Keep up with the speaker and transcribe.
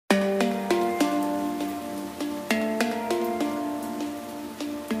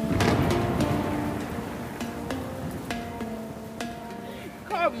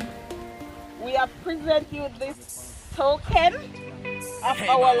present you this token of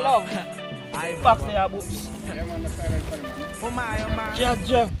our love. Box there, books.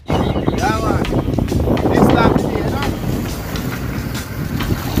 Judge. Yeah, man. This time today, you know?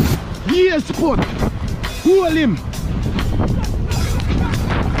 Yes, spot. Hold him.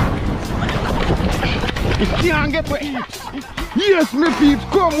 He can't get me. Yes, me peeps,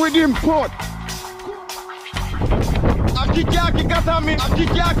 come with him, pot. Akikaki got me.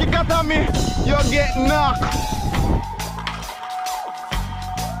 Akikaki got me. You get knocked.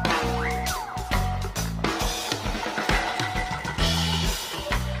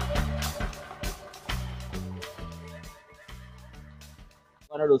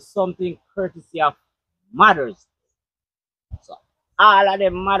 Gonna do something courtesy of mothers. So all of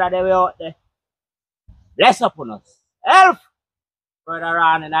them mother they were out there. Bless upon us. Help! Further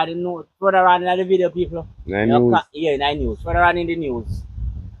on in the news, further on in the video, people. Nine news. Yeah, 9 news. Further on in the news.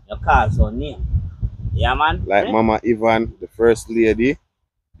 Your call so near. Yeah, man. Like Mama Ivan, the first lady.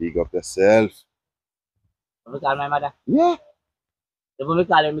 Big up yourself. What we call my mother? Yeah. If we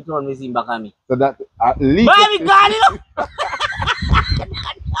call him, we turn me back at me. So that at least. Why we call him?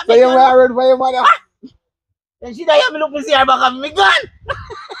 So you were ready for your mother? Then she don't me look me see her back at me. Gone!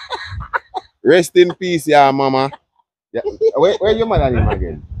 Rest in peace, yeah, Mama. Yeah. Where your mother name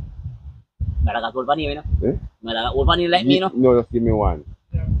again? Mother got old funny, you know? Eh? Mother got old funny like me, you know? No, just give me one.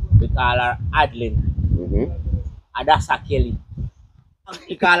 We call her Adeline. Adasa Kelly.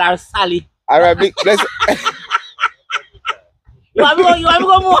 We call her Sally. Alright, big bless. You want me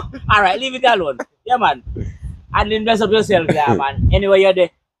go more? Alright, leave it alone. Yeah, man. Adeline, bless up yourself, yeah, man. Anyway, you're there.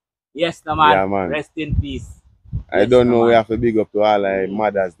 Yes, no, man. Yeah, man. Rest in peace. I don't know, we have to big up to all our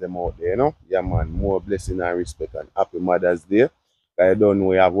mothers them out there, you know? Yeah, man. More blessing and respect and happy Mother's Day. I don't know,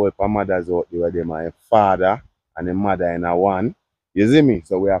 we have all our mothers out there where they my father and a mother in a one. You see me?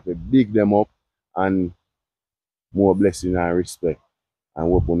 So we have to big them up and more blessing and respect. And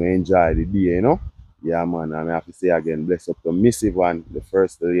we hope you enjoy the day, you know? Yeah, man. And I have to say again, bless up to Miss Yvonne, the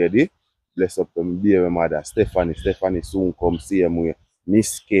first lady. Bless up to my dear mother, Stephanie. Stephanie soon come see him.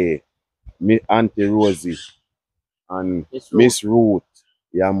 Miss K, Auntie Rosie, and Miss Ruth.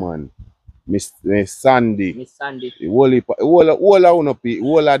 Yeah, man. Miss Sandy. Miss Sandy. All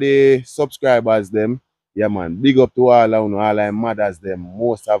of the subscribers, them. Yeah, man. Big up to all our mothers, them.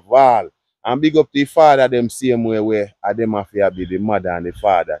 Most of all. And big up to the father, them same way where them have to be the mother and the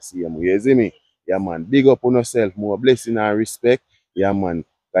father, same way. You see me? Yeah, man. Big up on yourself. More blessing and respect. Yeah, man.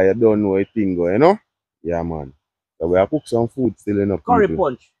 Because you don't know a thing, you know? Yeah, man. So we have cook some food still enough. Curry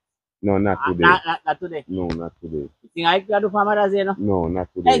punch. No, not today. Not today. No, not today. You think I can do for Mother's Day, no? No, not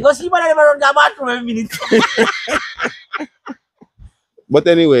today. Hey, go see Mother never run the bathroom every minute. But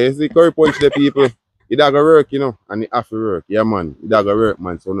anyway, it's the curry punch the people. It a go work, you know, and it have to work. Yeah, man. It a go work,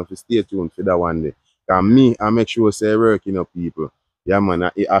 man. So you have to stay tuned for that one day. Because me, I make sure say work, you know, people. Yeah,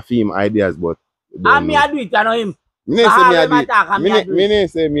 man. I film ideas, but and me I do it, I know him. Me say me I do it. Me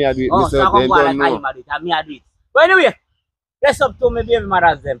say me I do it. Oh, so I come go like him I do it, and me I do it. But anyway, bless up to me baby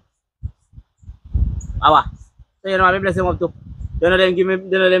mothers them. Awa. So you know I bless them up to. You know them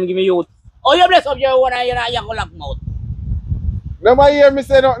give me youth. Oh, you bless up your one and you go lock mouth. Nobody hear me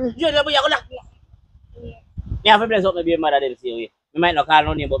say nothing. You go lock mouth. Me have to bless up my baby mother them see we. Me might not call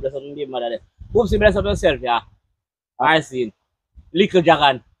no name, but bless up my baby mother them. Oops, bless up yourself, yeah. I seen. Little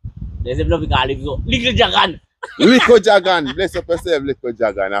Jagan. There's a love call him so. Little Jagan. Little Jagan. Bless up yourself, Little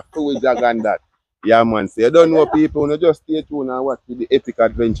Jagan. A cool Jagan that. Yeah, man. So you don't know people, you just stay tuned and watch the epic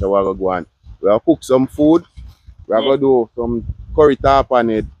adventure we're going to go on. We'll cook some food. We're going to do some curry tarpon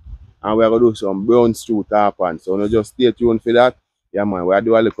head. And we're going to do some brown stew tarpon. So you just stay tuned for that. Yeah, man. We'll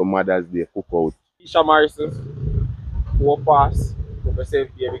do a little Mother's Day cookout. Isha Morrison, 4 pass, for myself,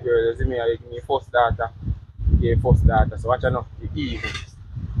 baby girl, you see me, I give me first daughter, so watch out now, the easy.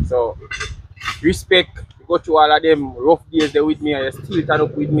 So, respect, you go through all of them rough days there with me, and you still turn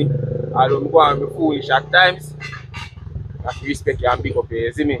up with me, I don't go and be foolish at times, that's respect you and big up here,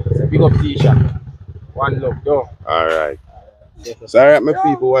 you see me, so big up Tisha, one love, though. Alright. So, alright, my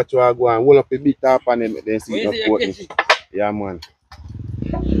people, watch you go and hold up a bit up and then see it. Yeah, man.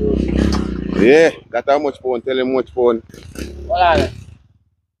 Yeah, got how much pound? Tell him how much pound. Well,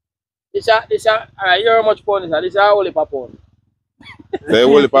 this alright, you're how much pound is that? This is a whole pound. Say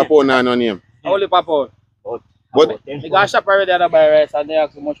whole pound and no name. A whole pound. But they got shop already and buy rice and they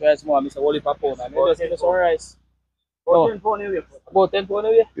ask how much rice more. I say whole pound. And they just give me some rice. About 10 pounds away. About 10 pounds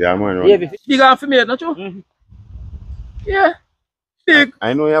away? yeah, man. Yeah, big and female, not you? Yeah. Big.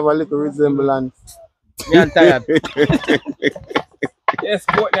 I know you have a little resemblance. Me I'm tired. Yes,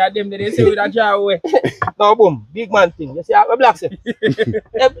 but they say with a jar away. No, boom, big man thing. You see how black say.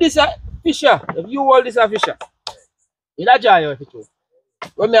 If this Fisher, if you hold this a Fisher, you that giant if you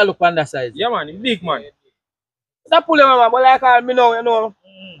when me a look on that size. Yeah man, it's big man. That pull him man, but like I me know, you know.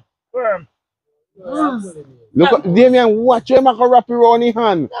 Firm. Look, Damien, watch him I can wrap it around his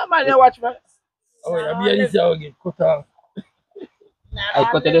hand. Yeah man, you watch man. Oh yeah, be this again, cut off. I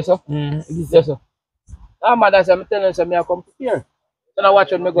cut it this up. This up. Ah man, that's I'm telling you, me I come here. Then I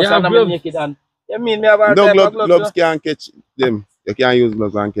watch when me go stand and me naked and you mean me have a no gloves can't catch them. You can't use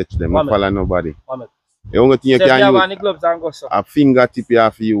gloves and catch them. Not follow nobody. The only thing you can use any gloves and go so. a fingertip you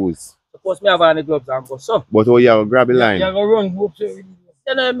have to use. Suppose me have any gloves and go so. But oh, you have to grab a line. You go run go up so. You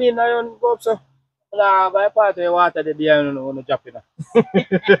know what I mean? I run go up so. Nah, by part of the water the day you know drop in. You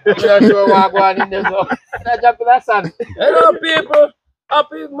not sure what go on in there so. Not drop in the sand. Hello people.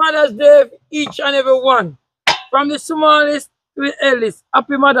 Happy Mother's Day each and every one. From the smallest to the eldest.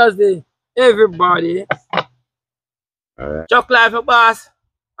 Happy Mother's Day, everybody. Alright. Chuck life, boss.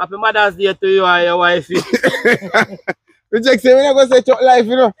 Happy Mother's Day to you and your wife. You check say when I go say Chuck life,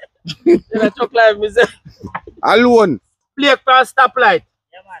 you know. Yeah, Chuck life, me say. Alone. Play cross stoplight.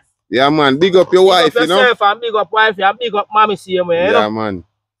 Yeah, man. Yeah, man. Big up your wife, Big up you know. yourself and big up wife and big up mommy same way, you know. Yeah, man.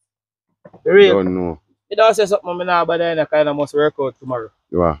 Real. Don't know. You don't say something me now, but then I kind of must work out tomorrow.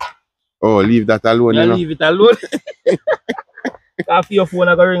 Yeah. Oh, leave that alone, Yeah, you know. leave it alone. After your phone,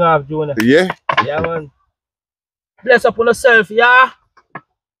 I go ring off, June. Yeah. Yeah, man. Bless up on yourself, yeah.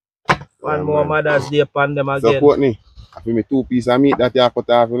 One Yeah, more man. Mother's Day upon them again. Support me. I feel me 2 pieces of meat that you cut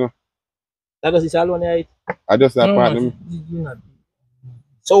off, you know. That does this alone, yeah. I just that part them.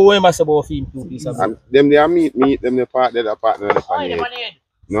 So what am I supposed to feed 2 pieces of meat? Them they are meat, them the part that the partner the Oh, the pan. money.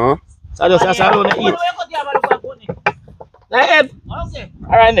 No? So that's alone to eat. Hey, Ed. Okay.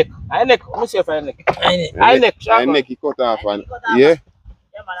 Alright, Nick. Alright, Nick. Let me see if I Nick. Alright, Nick. I neck he cut off and yeah.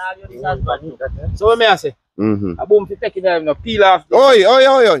 Yeah, man, I'll use this as well. So what may I say? Mm-hmm. A boom to take it down, no peel off. Oi.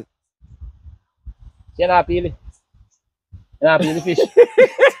 You not peel it. You not peel the fish.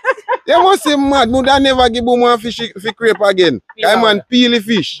 You must say mad, no that never give boom one fish for crepe again. I man peel the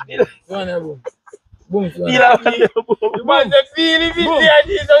fish. Boom. Peel off. You man say peel the fish.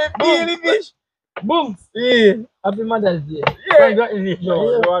 Peel the fish. Boom. Yeah. Happy Mother's Day. Yeah.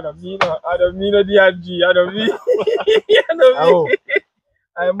 No, I don't mean the DG. I don't mean.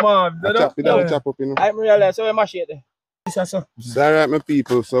 I'm mom. Chop it down, chop up, you know. I'm realizing, so we mash it there. It's alright, my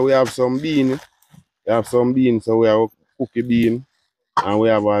people. So we have some bean. So we have a cookie bean. And we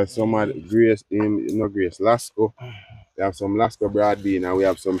have some Lasco. We have some Lasco broad bean. And we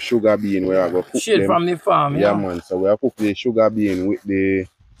have some sugar bean. We have a cook shit them. from the farm, Yeah, man. So we have cooked the sugar bean with the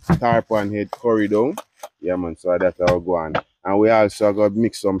tarpon head curry down. Yeah, man. So that's how we go on. And we also got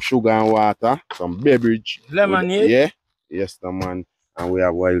mix some sugar and water, some beverage. Lemonade? Yeah. Yes, the man. And we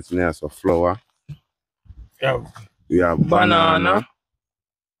have wild snails, so flour. Yeah. We have banana.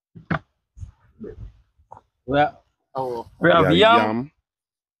 We have yam.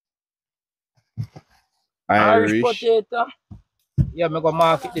 Irish potato. Yeah, I'm going to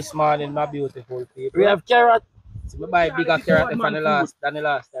market this morning, my beautiful people. We have carrot. So we buy bigger carrot than the last time.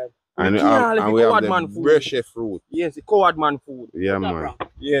 And we have the fresh fruit. Yes, the coward man food. Yeah, man.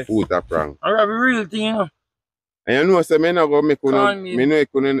 Yes. Food a prang. I have a real thing, you know. And you know, so me not go make Corn meal. me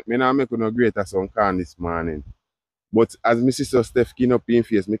not make no greater some corn this morning. But as my sister Steph clean up in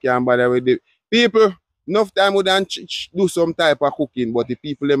face, me can't bother with the people. Enough time we done do some type of cooking, but the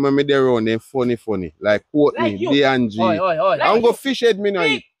people them when me there around them funny. Like Courtney, D&G. I'm go fish head me no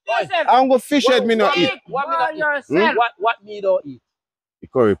eat. I'm go fish head me no eat. What me don't eat? The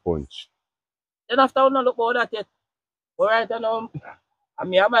curry punch. Then after we not look about that yet. Alright, now. I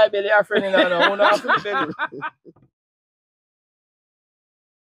mean, I might belly a friend in there now. I have to belly.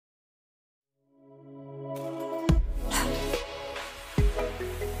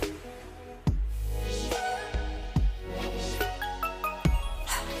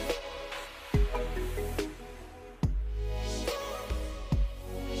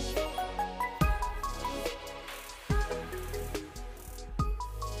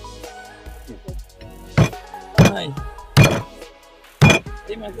 Fine.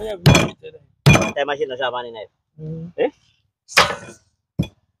 Time machine na siya man Eh?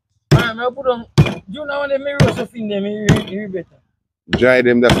 I put on. You know when they mirror so thin them, you better. Dry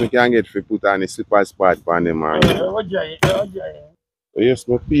them that we can get for put on the slipper spot on them, man. What dry? So yes,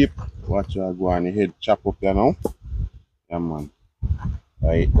 my peep. Watch you go on the head chop up here now. Yeah, man.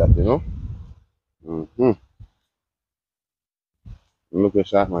 I eat that, you know. Look at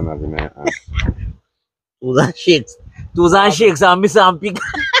shot man having a hand. 2,000 shakes. 2,000 shakes and miss and pick.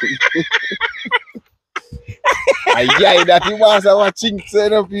 Yeah, that you was our chink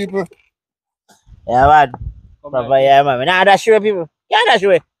set of people. Yeah, man. Proper, yeah, man. Nah, that's sure, people. Yeah, that's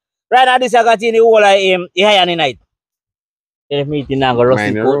sure. Right now, this I got in the whole of him, the high and the night. If me think I go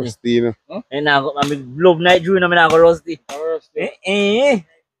rusty. Mine rusty, you know. And I love night during I go rusty. Too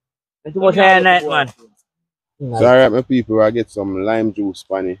much high and night, man. So alright, my people, I get some lime juice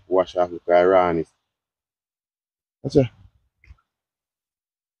funny, wash off the car around it. That's it.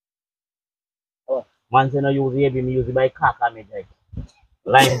 Man say no use the baby, me use it by cock and me like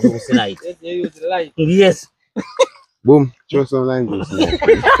lime juice tonight. Yes, you use the light. Yes. Boom, throw some lime juice in there. Man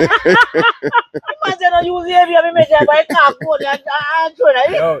say no use the baby, me make it by cock and throw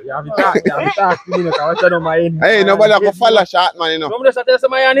it. Yo, you have to talk to me, because I want to know my end. Hey, nobody can follow shot, man, you know. Some of us tell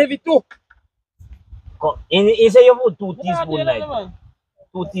some my hand heavy too. He say you put 2 teaspoons like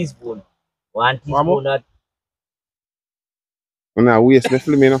 2 teaspoons. 1 teaspoon that. I'm not waste my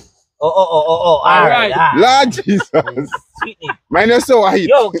film, you know. Oh, alright. Lord Jesus. Sweetney. Mine is so hot.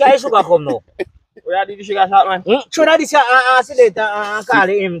 Yo, can sugar come now? Where did the sugar shot, man? Should I this call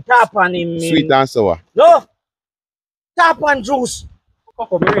him tarpon him? Sweet and sour. No. Tarpon juice.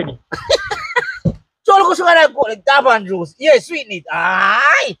 Cocoa, me ready. So look sugar like tarpon juice. Yeah, sweeten it.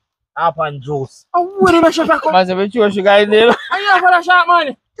 Aye. Tarpon juice. Where did the sugar come? Man, say you sugar in there. Are you for the shot,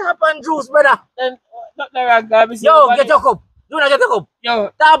 man? Tarpon juice, brother. Then, not the rag, God. Yo, get your cup. Do not get the cup. Yo,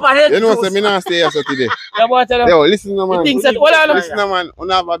 tarpon head you know, juice. say me not stay here so today. the boy tell him. Yo, listen to man. Things that, hold on, Listen to man. You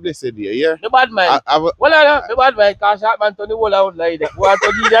have a blessed day, yeah? the bad man. Hold on, the bad man. Can't shot man to the whole out like that. What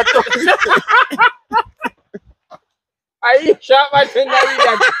to do that too? I shot man to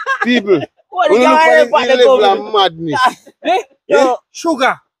that. People, What you the look guy at the level of madness Yo,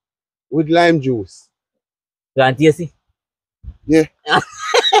 Sugar. with lime juice. you want to see? Yeah.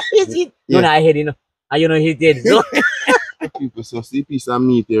 You see? Yeah. No, I hear you know. And you know he did. So. People, so see piece of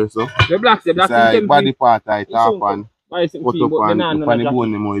meat here, so. The black, It's like body part, I tap and Why is it put clean, up but and banana up on the no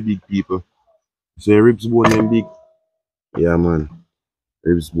bone them more big people. So your ribs bone them big. Yeah, man.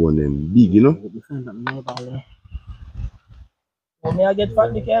 Ribs bone them big, you know? When me I get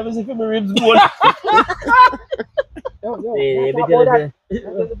fat, the cabins if my ribs bone.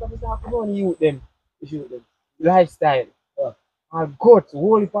 Lifestyle. A goat,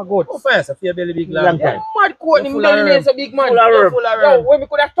 whole heap of goats. How fast? I feel belly big Long time. Mad coat, Full my of belly herb. is so big man. Full of herb. Yo, when me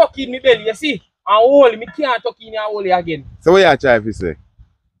could have tuck in my belly, you see? And hold, me can't tuck in and hold it again. So what you try to say?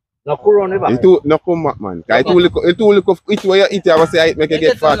 No, corona back. It too, no come back, man. Cause it too look of it where you eat, I was say it make you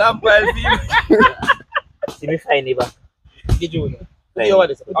get fat. See me find it back. Get you.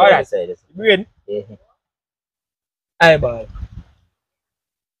 Alright. Alright. Brain. Eyeball.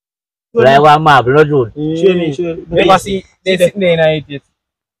 Like one marble, no June. Never see, they sitting there and I eat it.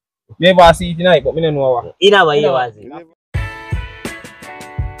 Never see it tonight, but me don't know what. In our way, was it?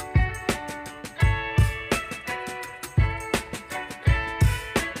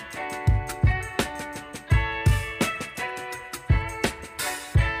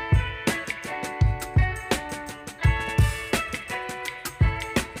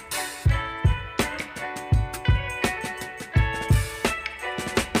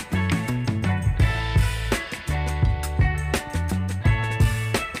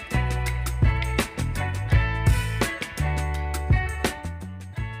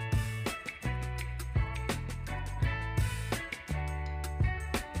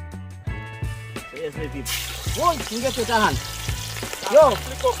 Yes, my people. Whoa, you get your hand. Yo,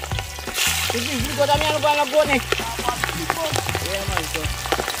 flip up. Flip up, I'm going to go next. Yeah, man, so.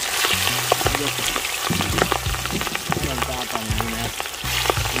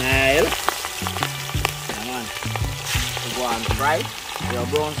 Nail. Come on. You go and fry. Your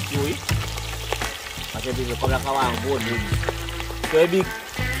brown stew it. I say people come like I want good. So big.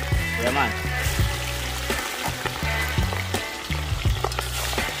 Yeah, man.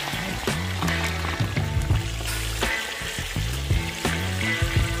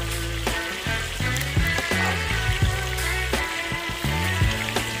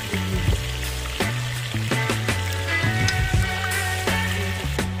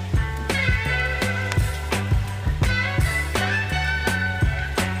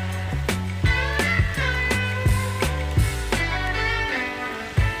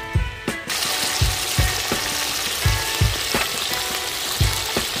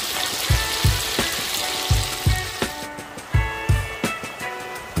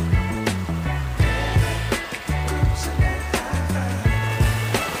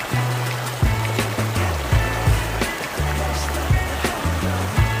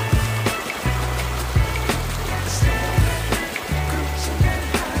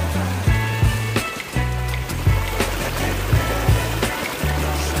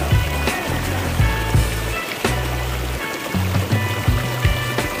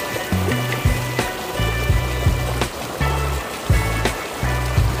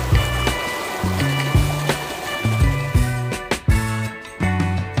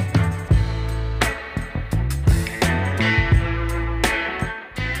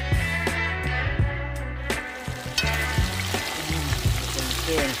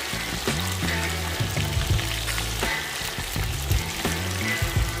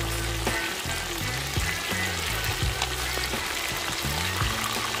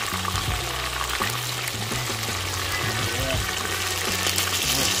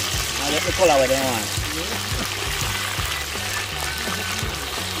 color where they want.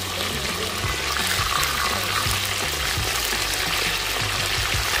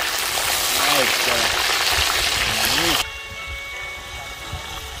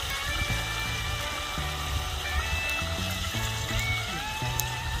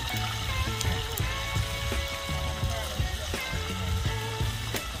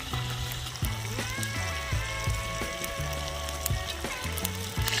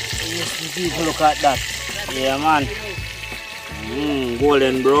 Yes, people, look at that. Yeah, man.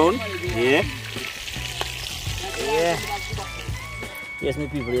 Golden brown. Yeah. Yeah. Yes, my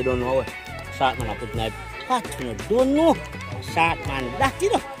people, you don't know. Short man, I put my pot, you don't know. Short man, that,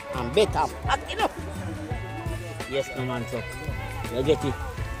 you know. And better pot, you know. Yes, my man, so. You get it.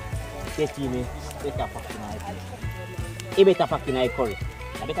 Get me. Better pack in my pot. A better pack in my curry.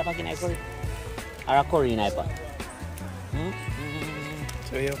 A better pack in my curry. Or a curry in my pot.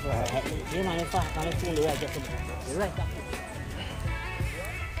 So you're fast. Yeah, man, you're fast. I'm going to get it. You're right.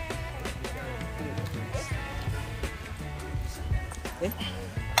 Okay?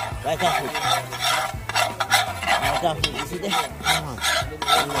 Right off it. Right off it. You see there? Come on.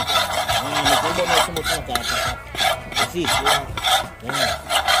 You see? Yeah.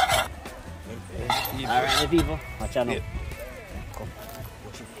 Alright, the people. Watch out now. Come.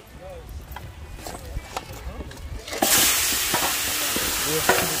 Watch it. Yes,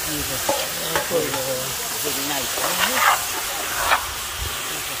 the people. Very nice.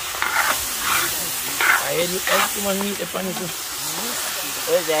 I had to come and meet the panic.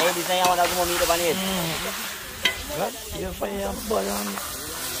 Where's the head? This is how I want to meet the bunny. What? You're fire balloon.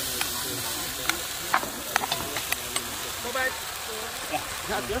 Go back.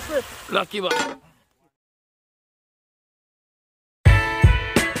 Yeah, just for it. Lucky one.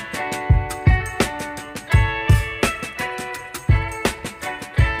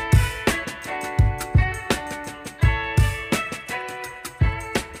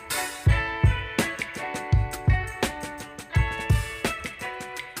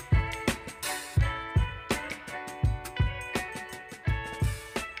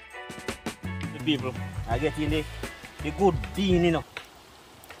 People, I get in the good bean, you know.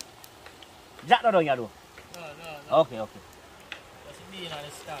 Jack that down here, though? No. Okay. Just a bean on the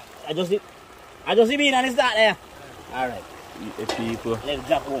start. I just see bean on the start there. Alright. Eat the people. Let's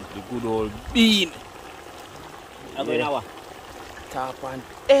drop home. The good old bean. I'm going now. Tarpon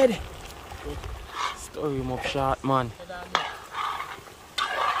head. Story him up short, man.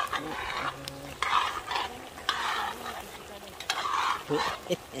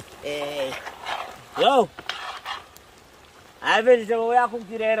 Hey. Yo! I have vegetable we are cooking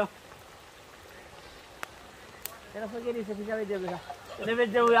today, no? Don't forget this, fish and vegetable. The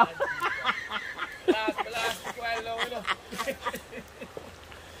vegetable we are. Last quite low, you know.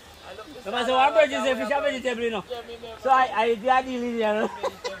 So I say, one bird is a fish and vegetable, you know? So I do a deal in here, no?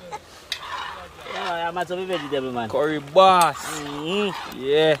 Yeah, I'm a vegetable, man. Curry boss.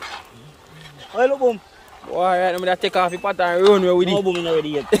 Yeah. Oh, look, boom. Alright, I'm going to take off the pot and run where we No, did. boom, not ready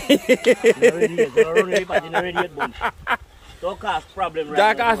yet. Not ready yet. Don't run the pot, not ready yet, boom. Don't cause problem right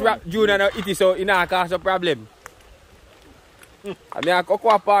That now. cause Junior now it is so it not cause a problem. I mean a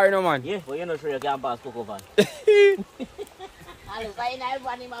cocoa par, you know, man. Yeah, but you're not sure you can pass cocoa van.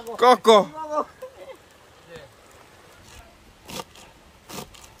 Coco.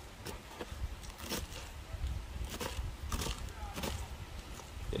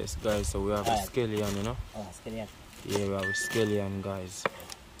 Yes, guys, so we have a scallion, you know. Oh, scallion. Yeah, we have a scallion, guys.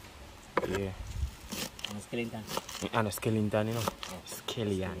 Yeah. And a skeleton. And a skeleton, you know.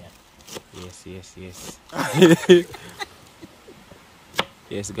 Scallion. Yes.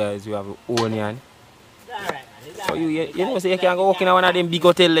 Yes, guys, we have an onion. Alright, So you know, so you can go walk in one of them big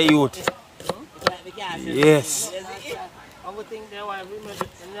hotel the youth. Yes.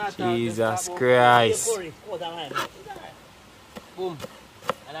 Jesus Christ. Boom.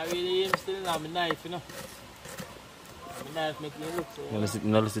 And I really am still have my knife, you know. My knife making it look so.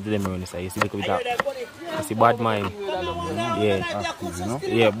 No listen to them when you say, you see look at that. You see bad mind. Yeah. Active, you know?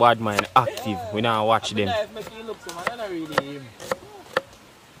 Yeah, bad mind active. We now watch them. My knife making it look so, man. I don't really aim.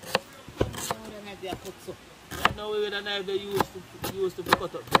 I know with a knife they used to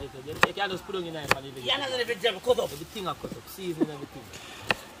cut up vegetables. You can't just put on your knife and leave it. Yeah, not the vegetable cut up. The thing I cut up, season everything.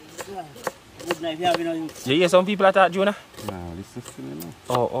 Good knife, yeah, we know you. You hear some people at that, Jonah? Nah, this is still, you know.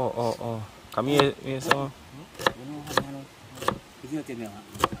 Oh. Come here, some.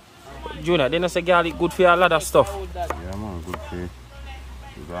 Jonah, they don't say garlic good for a lot of stuff. Yeah, man, good for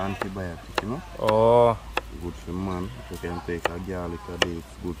the antibiotic, you know? Oh. Good for man. You can take a garlic a day,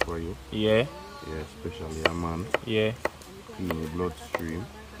 it's good for you. Yeah. Yeah, especially a man. Yeah. Clean the bloodstream.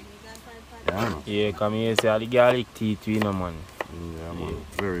 Yeah, man. Yeah, come here, say all the garlic teeth, you know, man. Yeah, man.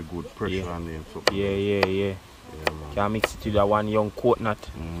 Very good pressure on them. So. Yeah. Yeah, man. Can mix it with that one young coconut.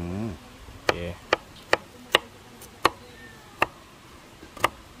 Yeah.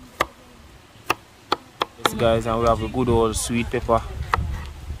 Yes, guys, and we have a good old sweet pepper.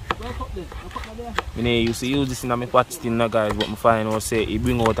 I used to use this in my pot still now, guys, but I find out say it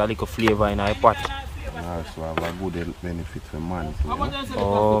bring out a little flavor in our pot. Also have a good benefit for man. So, you know?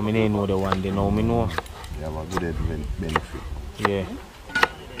 Oh, I know the one, they know me know. They have a good benefit. Yeah.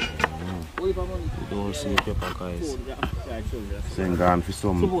 Good old sweet pepper, guys. So I'm going for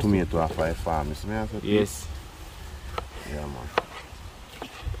some tomato off my farm. You see me? Yes. Yeah, man.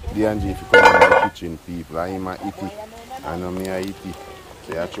 D&G, if you come in the kitchen, people, I'm a eat it. I know me I eat it.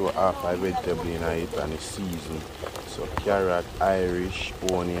 So I throw half my vegetable in it and it's seasoned. So carrot, Irish,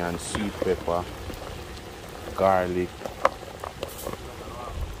 onion, sweet pepper, garlic.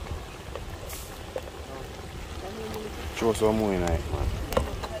 Throw some more in it, man.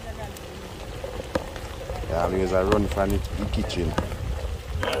 Yeah, always I run from the kitchen.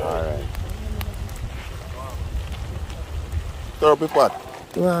 Alright. Throw up the pot.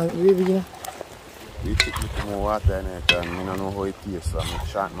 We took a little more water in it and I don't know how it tastes, so I'm a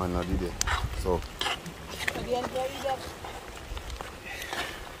short man not did it. So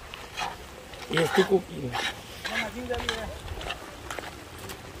Yes, to cook in.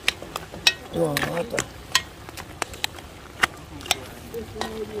 Oh, water.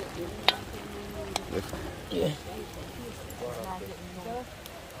 Yeah.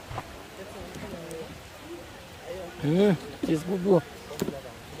 It's good though.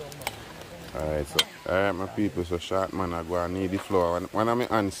 alright my people, so short man I go and need the flour. When I'm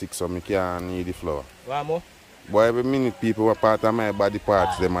hand sick so I can't need the flour. One more? But every minute people were part of my body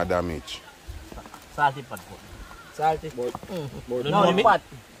parts them are damaged. Salty pot. Salty. But No, the pot.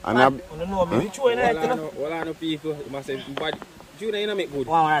 And I don't know, maybe throw in it. Well, I know people, you must say, but you don't make good.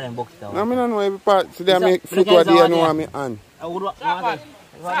 One of them box down. I don't know every part. So they It's make a- food look what at they it, know yeah. on my hand.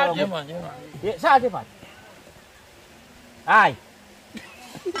 Yeah, man, yeah, man. Yeah, salty pot. Aye.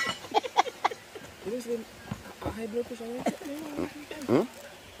 High blood pressure. Hmm?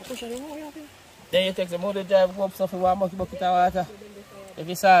 Then you take the motor drive up stuff and warm up the bucket of water. If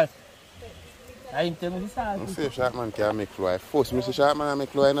it's salt. I didn't tell me it's salt. I say short man can make flour. First, Mr. Short man I make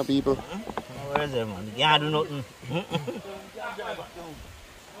flour, no people. Where is it, man? You can't do nothing.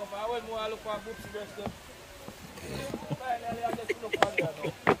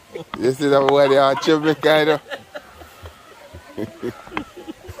 You see that way they are chubby kind of.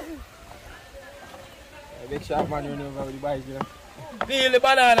 Big sharp man running over with the bike, you know. Peel the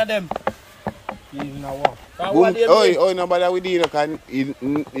banana them. He's in a walk. Oh, nobody we do can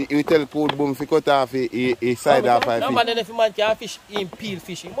you tell cold boom fi cut off a side off a No, fish. but then if a man can fish, he peel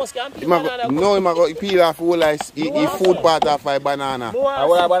fish. He must can peel He might banana. go, no, he might go peel off whole like he food part of a banana. How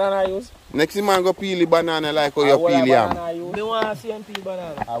will I banana use? Next man go peel the banana like how you peel yam. Me want to see him peel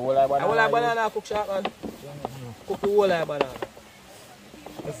banana. How will I I will banana like banana cook sharp man. Cook the whole like banana.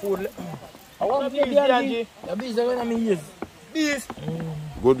 The food. I want to Bees, be the bees are gonna use. Bees.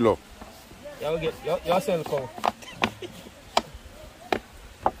 Good luck. You get yourself cow.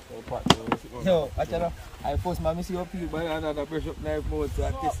 Yo, I tell you, I post my missy up peel banana and I brush up knife mode so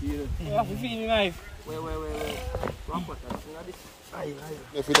I test you. You have to feed the knife. Wait. Drop what that. Aye.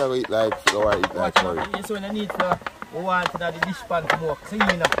 If you don't eat like flour, eat like curry. Yes, when I need for we want the dish pan to more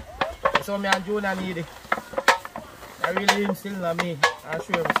cleaner. So me and Jonah need it. I really instill on me. I'm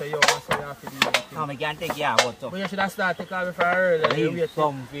sure I say yo, I say you have to do that. No, I can't take yeah, what's up? But you should have started taking off for earlier. Leave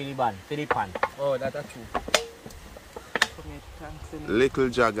some Philipan. Oh, that's true. Little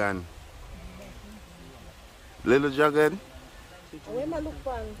Jagan. Little Jagan? Where am I look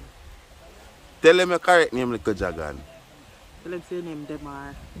for? Tell him your correct name, Little Jagan. Tell him say name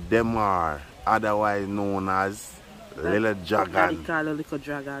Demar. Demar, otherwise known as Little Jagan. Call a little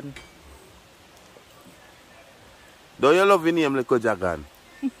dragon. Do you love your name, Little Jagan?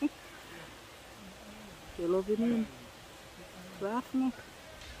 You love your name? Laugh me.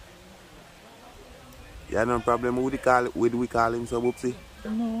 You have no problem with we call him so Boopsy?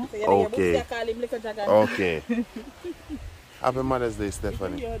 No. So Okay. you call him little dragon. Okay. Happy Mother's Day,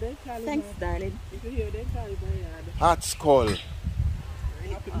 Stephanie. Thanks, darling. Hot skull.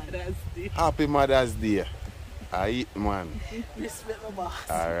 Happy Mother's Day. Happy Mother's Day. I eat, man. Respect my boss.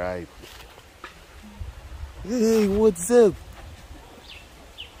 Alright. Hey, what's up?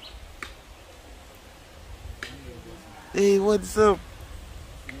 Hey, what's up?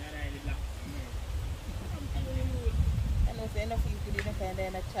 I know say enough you could enough and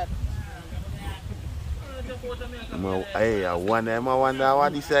then a chat. Hey, I wonder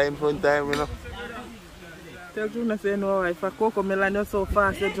what this is in front time, you know. Tell Juna say no, if a cocoa melon is so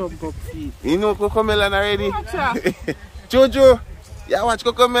fast, you jump up feet. You know Coco Melon already? Watch out. Jojo, you watch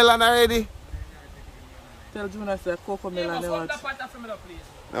Coco Melon already? Tell Juna say cocoa melon is watch.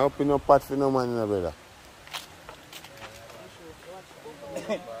 Now open up pot for no man, no brother.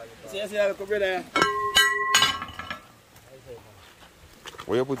 See, I come brother.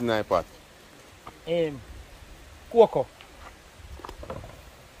 Where you put in the pot? Cocoa.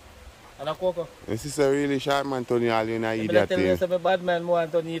 And a cocoa. This is a really sharp man, Tony. All you know, eat that Tell you thing. some bad man more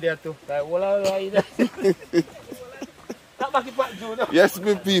and Tony there too. Like, what are you eat that? Not back in pot, Juna. Yes,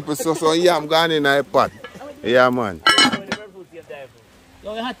 me people. So yeah, I'm going in the pot. Yeah, man.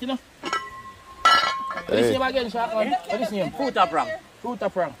 Yo, you hot, you know? What Hey. is name again, sharp man? What is name? Fruit of ram. Fruit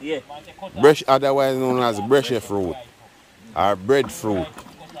of pram. Yeah. Brush, otherwise known as brushy fruit or breadfruit.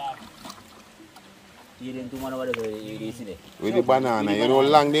 You didn't do one over there, you see there. With the banana, you know,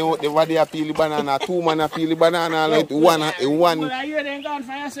 long they peel the banana, 2 man peel the banana, like one. Well, I hear them gone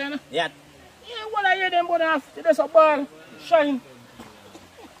for yourself. Yeah. Yeah, well, I hear them but after there's a ball. Shine.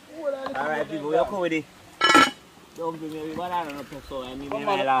 Alright, people, we are coming with it. Don't bring me banana no so I mean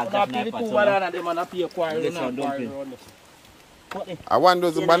my last Not peel the 2 banana, them and peel quarrel. Yes, sir, don't peel. I want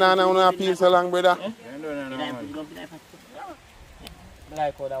those banana when I peel so long, brother. No. I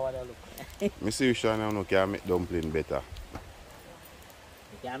like how that one look. Me see you sure now can make dumpling better.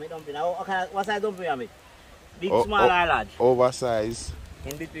 Yeah, me dumpling. What size dumpling you make? Big, Oh, small, or large? Oversize,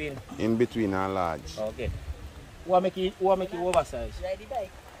 In between. in between and large. Okay. What make it oversize?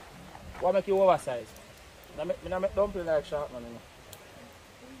 What make it oversize? I make dumpling like sharp man.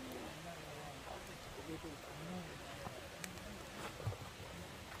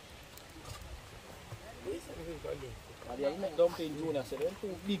 You make dumpling Junior, so they're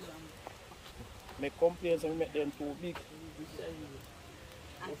too big. Make complaints and make them too big.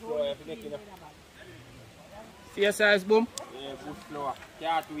 See your size, boom? Yeah, bush flower.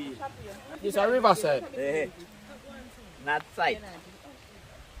 Can't wheel. This is a Riverside. Hey. Not side.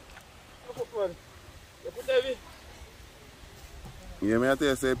 You put heavy. Yeah, me I tell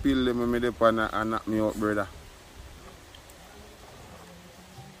you, say peel them when me dey pan and knock me out, brother.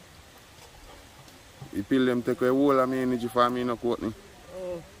 You peel them, take away all of my energy for me, no coat me.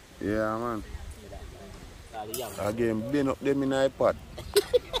 Yeah, man. Again, bend up them in the pot.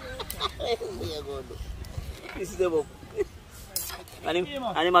 This is the book. Animals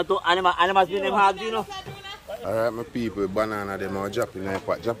been them hard, you know. Alright, my people, banana them, I'll drop in the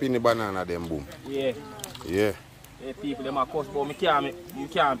pot. Drop in the banana them, boom. Yeah. Yeah. Hey, people, them are cost, but you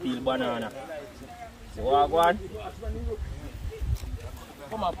can't peel banana. So what I go on?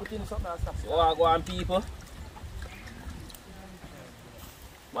 Come on, put in something and stuff. So what I go on, people?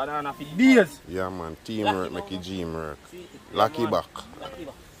 Banana for days. Yeah, man. Teamwork make it dream work. Lucky back.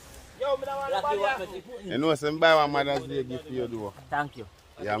 Yo, me don't want to You know, some buy one Mother's Day gift for you, though. Thank you.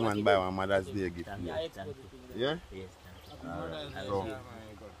 Yeah, man, buy one Mother's Day gift for Thank you. you. Thank you. Yeah? Yes, thank you. So,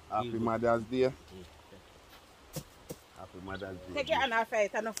 happy Mother's Day. Happy Mother's Day. Take your hand off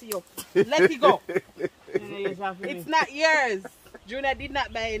it, enough for you. Let it go. It's not yours. Junior did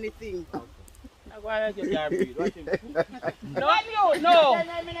not buy anything. I'm going to get your watch him. No, you, no.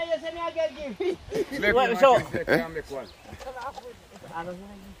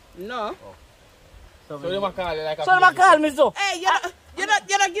 No. So they might call it like a... So they call me so. Hey, you don't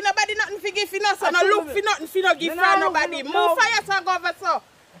give nobody nothing for give for no, so no look for nothing for no give for nobody. Move for yourself over so.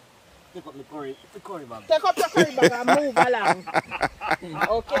 Take up the curry bag. Take up your curry bag and move along.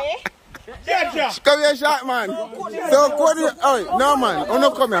 Okay? Come here, shot man. So, oh, no, man. Oh,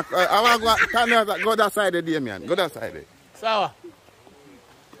 no, come here. I want to go that side of the man. Go that side. Sour.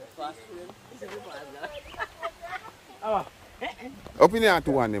 Up in here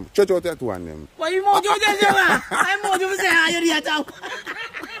to one them. Church out there to one them. What you want to do, man? I'm going to say, how you did that?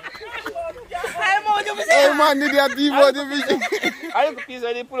 I'm going to say. Hey, man, need a T4 division. I look a piece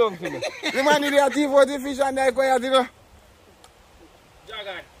of the pull on for me. The man need a T4 division there, go ahead, you know.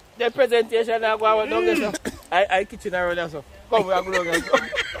 The presentation I go down there, so I kitchen around there, so come we are going.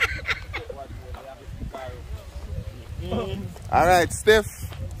 All right, Steph,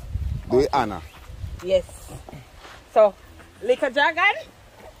 do it, Anna. Yes. So, Liquor Dragon,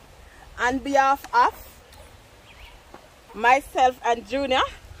 on behalf of myself and Junior,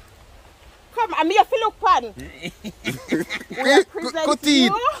 come, I'm here for look pan. We present Cut you.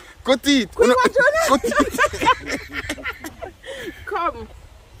 it. Cut it. We want Junior. Come,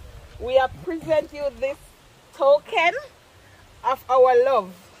 we are present you this token of our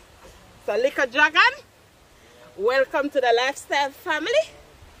love. So, Liquor Dragon, welcome to the Lifestyle family.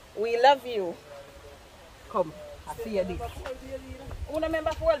 We love you. Come, I see you this. Who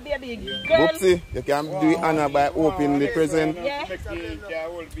remember for baby? Girl. Boopsy, you can do it honor by opening the present. Yeah.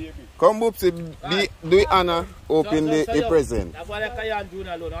 Come Boopsy, do it honor, open the present. That's why I can't do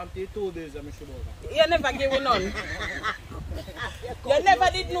that alone. I'm 2 days. You never gave me none. You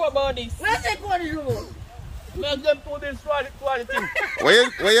never did know about this. Where's the code? Make them 2 days to the thing.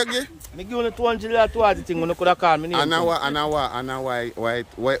 Where you get? I give you 200 to the thing when you could have called me. Anna,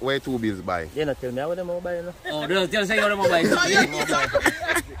 why 2 bills buy? You don't tell me how them mobile, you know? Oh, don't tell say you're the mobile. Yes. I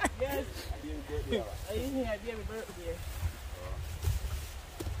didn't hear baby birthday.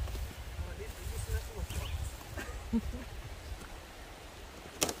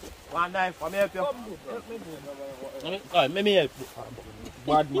 One knife, let me help you. Let me help you.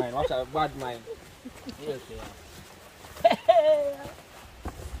 Bad mind, watch out, bad mind. Yes,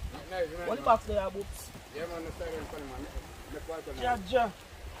 what the box there, Boops? Yeah.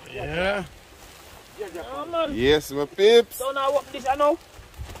 Yeah. Oh, man. Yes, my peeps. So now what this I know?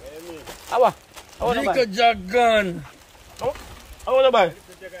 How Drink a jug gun. I want to buy.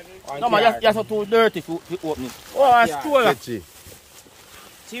 No man, you're so too dirty to open it. Oh, I stole it. Catchy.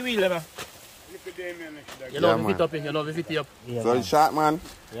 See wheel, man. You love it up, you love it up. Yeah, So man. short man.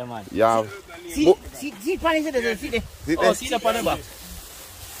 Yeah, man. Yeah. See, Pani said there's a seat there. Sit Oh, there. see the pan the back.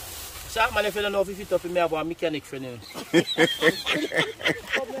 Shark man, if you don't know if it up, you may have a mechanic friend.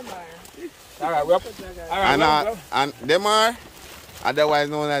 Alright, we're up. And them are otherwise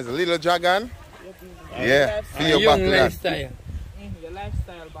known as Little Dragon. Yeah, feel your back lad. Your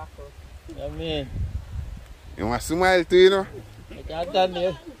lifestyle back up. Yeah, man. You want to smile too, you know? I can't tell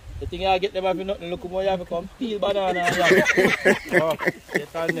you. The thing I get them have nothing, look more, you have to come peel banana. Oh,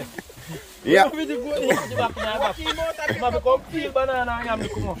 get on there. Yeah. You have to come peel banana and you have to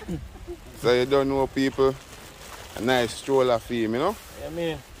come up. So you don't know people. A nice stroller for him, you know? Yeah,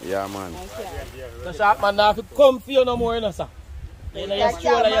 man. Yeah, man. The shark man have to come for you no more, you know, sir. You know, your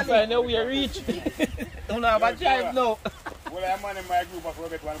stroller, you find out where you reach. Don't have a drive now. Well, I'm on in my group of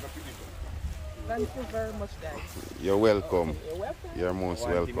Robert one. Thank you very much, guys. You're welcome. You're welcome. You're most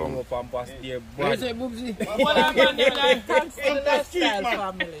welcome. Where's it, Boobsy? Well, I'm on the like, thanks to the lifestyle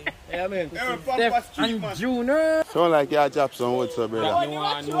family. Yeah, man. Steph And Junior. Sound like you drop some wood, so brother. So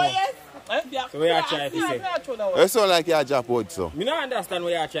what you trying to say? You sound like you drop wood, so. Me don't understand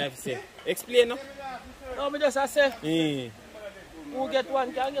what you trying to say. Explain no? No, me just say, who get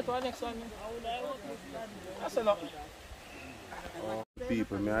one can get one next one. That's enough.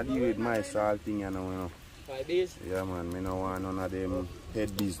 People, me I deal with my salt thing, you know. 5 days. Yeah, man. Me no want none of them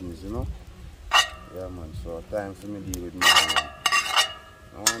head business, you know. Yeah, man. So time for me deal with my man.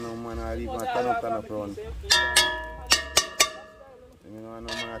 I want no man I leave my turn up round. You know, no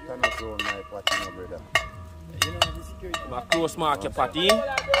man I turn up round my party, no brother. My close mark your party.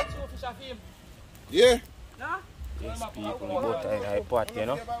 Yeah. Yes, people, but I party, you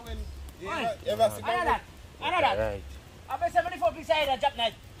know. Right. I've 74 pieces of drop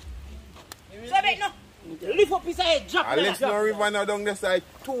night. Say no. Lift up piece of head, drop Unless no river now down the side,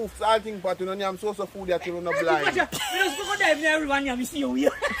 2 salting pot, you know, you have source of food that you're not blind. We just go there in everyone, you see you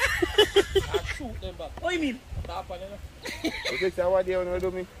here. Shoot them back. What do you mean? Tarpon, you know. You think what they want to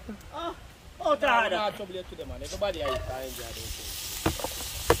do me? Oh, Tarada. Not trouble to them, man. Everybody is trying to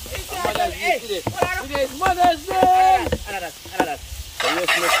Hey, Mother's Day! Another. So yes,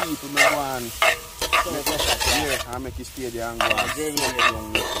 my people, my one. Yeah, I make you stay there and go and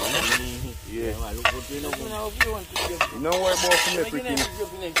yeah. You know what about me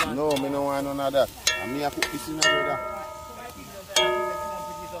freaking? No, me no want none of that. And me I put this in the brother.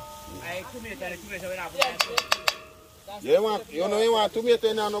 You want tomato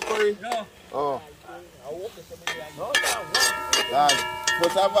in no curry? No. Oh. Dad,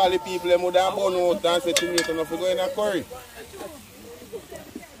 first of all the people them would have bun out and say tomato no for go in a curry.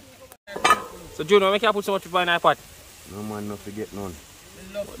 So Juno, make you put so much pepper in that pot? No man, no forget none.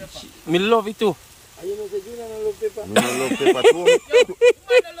 Me love it too. Me no love pepper too.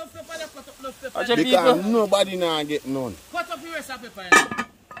 Because nobody now get none. Cut up your rest of pepper.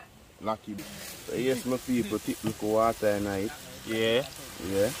 Lucky. So yes, my people take look water at night. Yeah.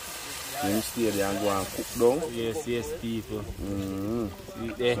 Yeah. Then stay there and go and cook down. Yes, people.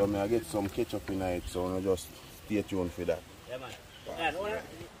 So I get some ketchup in it, so I just stay tuned for that. Yeah, man.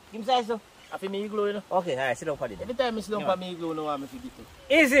 Give me size though. I feel me glue, you know. Okay, alright, sit down for it. Every time I sit down for me glue, no one make it beat.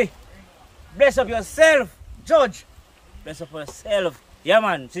 Easy. Bless up yourself, Judge. Bless up yourself. Yeah,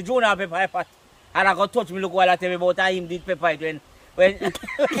 man. See, Junior pepper pot. And I got touch me look while I tell me about how him did pepper it when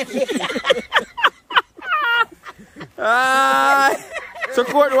So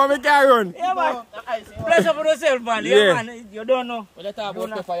court want me carry on? yeah, man. Bless up yourself, man. Yeah, man. You don't know. When I talk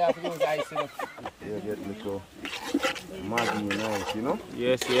about pepper, you have to use ice, you know. You get little Maggi nice, you know?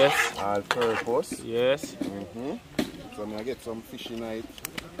 Yes, yes. All purpose. Yes. So I get some fish in it.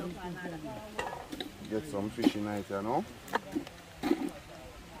 Get some fish in it, you know?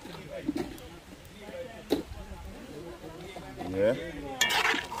 Yeah.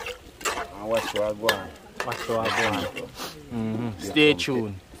 And watch what I go on. Watch what I go on. Stay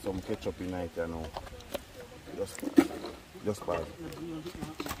tuned. Some ketchup in it, you know. Just pause.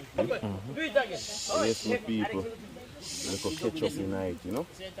 Yes, my people. Little ketchup in it, you know?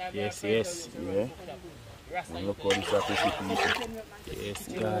 Yes, yes. Yeah. And look how this is pretty people. Yes,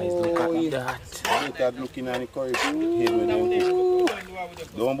 guys, look at that. Look at looking at the curry head with them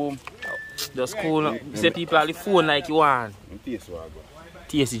cook. Don't boom. Just cool. You say people at the phone like you want. And taste what I got.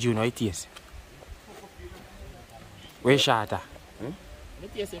 Taste it, Junior, it taste. Where shot at?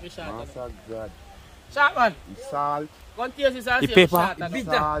 Master God. Sharp man. The salt. Go and taste this and The see pepper. salt. The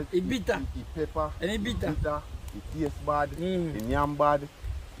salt. It bitter. The pepper. And it bitter. The taste bad. The yam bad. The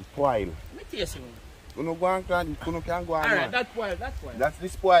spoil. Me taste it. You know, go and can go on, Alright, man. that spoil, that spoil. That's the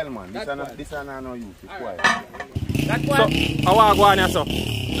spoil, man. That spoil. This one I no use. The spoil. That So, spoil. I want to go on here, so.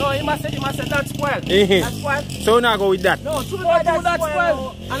 No, he must say that spoil. Eh. That spoil. So, you not go with that. No, two that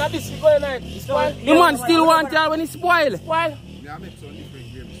spoil. And at this we go in it. It spoil. The man still want it when it spoil. Spoil. Yeah, I make some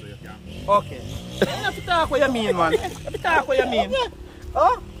different games so you can. Okay. You have to talk what you mean, man. You have to talk what you mean.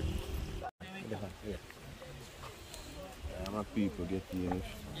 Oh? Yeah, my people get here.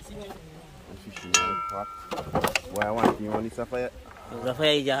 Fish in the pot. Why I want you on this fire? The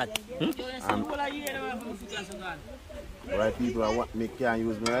fire is hot. Right people I want me can't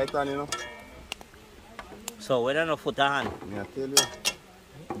use my right hand, you know. So we don't know foot and hand. Me I tell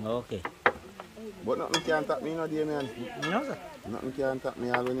you. Okay. But nothing can tap me no day, man. No sir. Nothing can tap me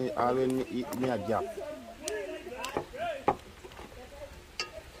all when me eat me a gap.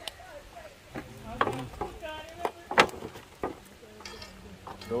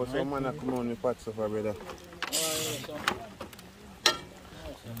 So some man a come on the pot so far, brother.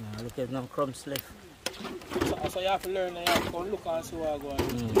 Look at no crumbs left. So you have to learn and you have to go look and see what going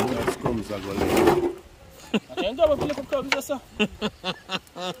on. That's crumbs are going to I can't go with little crumbs, sir.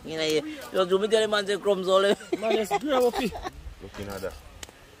 You know, you do me tell the man say crumbs all left. Man, let's grab up it. looking at that.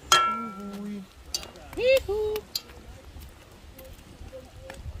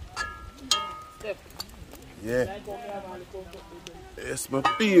 Yeah. Yes, my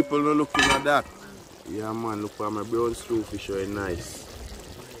people are looking at that. Yeah, man, look at my brown stew fish, very nice.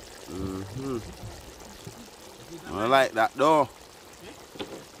 I like that though.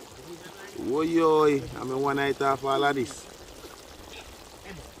 Oh, yo, I mean, one night off all of this.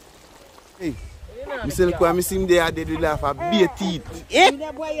 Hey, I see him there, they will have a beer teeth. Eh?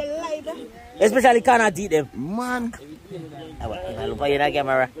 Especially cannot eat them. Man. Look for you in the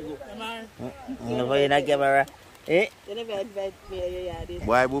camera. Look for you in the camera. Eh?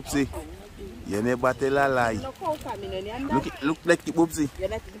 Boy, Boopsy, you never tell a lie. Look like the Boopsy.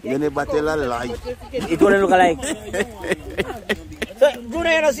 You never tell a lie. It wouldn't look alike. So,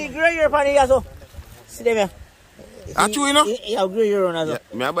 Junior, you know, see, gray your funny, so. See them here. Aren't you, you know? Yeah, gray your own, so.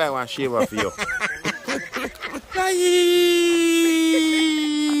 Me I buy one shaver for you.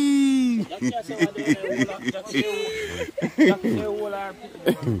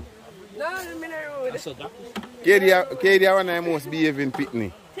 Katie, I want to most behaving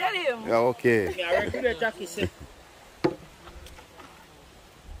pitney. Tell him. Yeah, okay.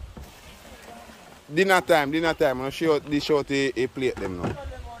 Dinner time. I'm show this short a plate them now.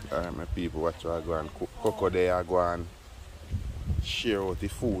 Alright, my people, watch what I go and cook there, I go and share out the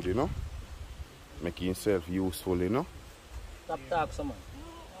food, you know. Make himself useful, you know. Top talk, someone.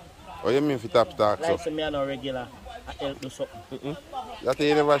 What you mean for top talk? Like, So? so me, I know regular. I help do something. That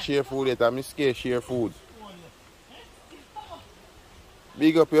you never share food yet, I'm scared share food.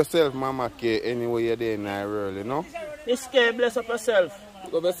 Big up yourself, Mama K, anyway you're there in the world, you know. Miss K, bless up yourself.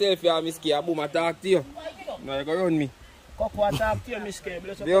 Go yourself, yeah, Miss K. I boom, I talk to you. No, you go run me. Coco, I talk to you, Miss K,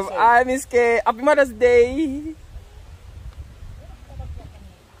 bless up They have, yourself. hi, Miss K. Happy Mother's Day.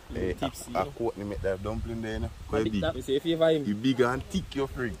 Hey, I quote me make that dumpling there, you know. Quite big. You say if you find him. You big and thick, your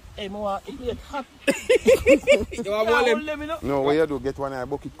friend. Hey, Moa, it get hot. You want more them? No, what you do, get one of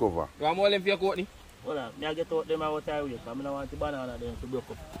bucket cover. You want more them for your coat? Hold on, me I get out them out I wait. I don't want the banana them to break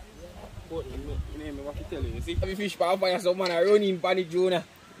up. What to tell you? You see, if you fish pan fire, some man are running panic, Jonah.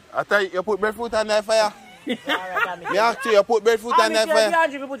 I tell you, you put breadfruit on the fire. Alright, Me ask you, you put breadfruit on the fire.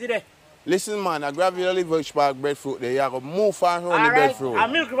 I'm put it there. Listen, man, I grab your liver spark breadfruit there. You have to move far around the Alright, breadfruit.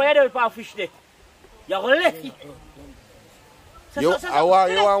 I'm milk for you there with fish there. You're going to let it. You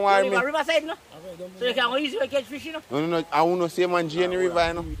want Riverside, no? So you can go easy to catch fish, you know? No, I want to say man Jenny River,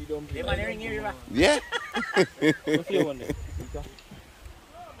 you know? They man ring here, river. Yeah. What's your one there?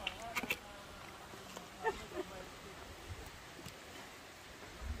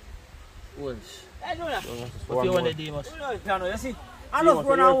 Wolves. I know that. What you want the Demas? You see? I love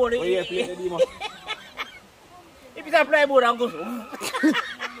run and hold it. If it's a plywood, I'm going to.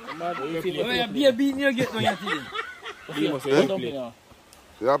 Be a beat you get no your team.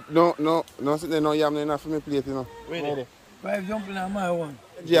 No, sit there, no yam enough for me plate, you know. Ready? 5 jumping on my one.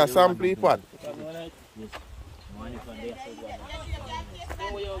 Yeah, sample pot.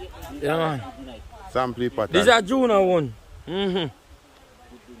 Yeah, man. Sample pot. This is a Junior one. Me?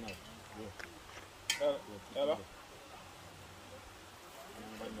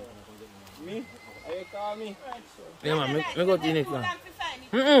 Are you call me? Yeah, man. Me go to the next one.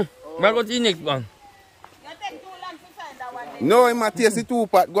 Me go to the next one. No, he might taste the 2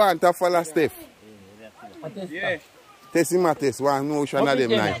 pot. Go on to follow Steph. Yeah. Taste him, taste. One notion of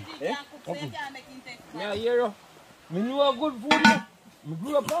them night. Yeah, hear you. Me know a good food here. Me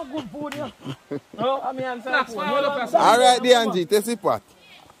grew up on good food here. No, I mean, I'm saying. All right, the Angie, taste the pot.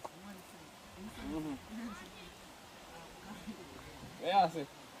 Yeah, I see.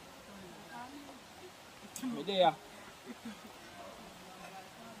 Me there.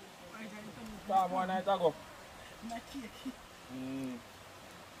 Come one night ago.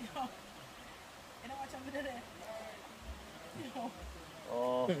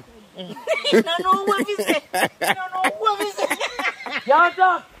 Oh. You don't know what we say. You don't know what we say. Can't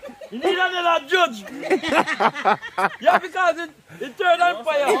talk. You need another judge. Yeah, because it turned on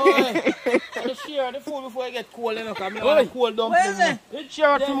fire. I share the food before I get cold, you know, because I cold dumpling. It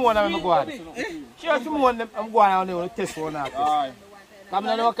share to me when I'm going. Share to me when I'm going on there to test one after. Alright. I'm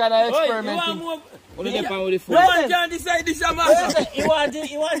not no kind of experimenting. Only the power of the food. No one can decide this, man. He wants the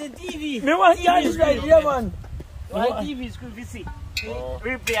TV. Me want to decide, yeah, man. Why TV is good to see?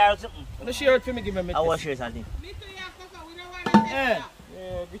 Replay or something. The share it for me, give me. I will share something. Yeah,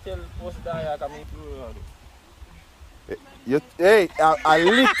 we tell what's that coming through. Hey, I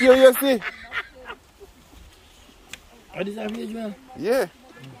lick you see? What is that village, man? Yeah.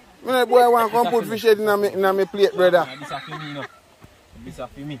 Me boy want to come put fish in my plate, brother. This is for me, no. This is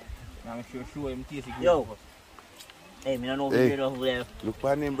for me. I'm sure him taste it. Yo. Hey, me don't know if you're over there. Look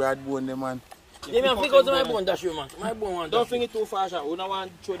at him, Brad Bone, the man. Yeah, man, flick out to my bone, that's you, man. My bone one. Don't think it too far, shot. We don't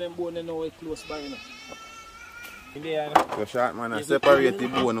want to show them bone and know it close by, you know. In there, you know. So short man, I separate the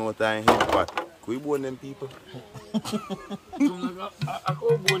bone out and head pot. Could we bone them people? I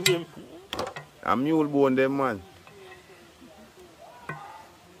could bone them. A mule bone them, man.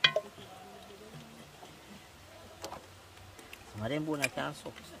 Some of them bones can't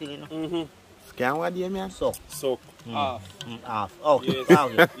suck still, you know. Can what do you mean? Suck. Soak. Half. Half. Oh, Yes.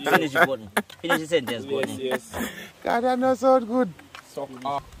 okay. Finish the button. Finish the sentence, Yes, button. yes. God, that not sound good. Soak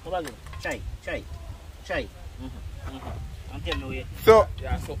half. Come on, try. I'm telling you. So,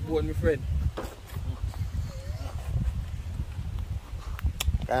 Yeah, soak bone, my friend.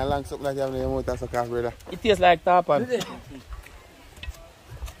 kind of long something like you have in your mouth and suck off, brother. It tastes like tarpon.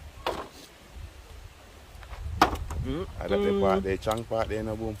 I got the part there, chunk part there,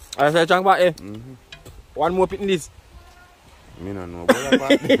 no boom. I say chunk back here. One more pit in this. Me no know about that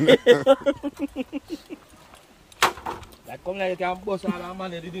part. That come like you can bust all our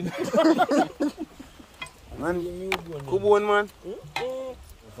money, didn't it? Man, good bone, man.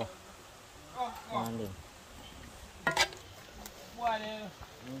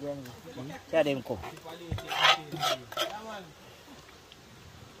 Tell them come.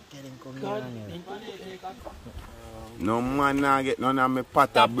 Tell them come here. No man nah get none of my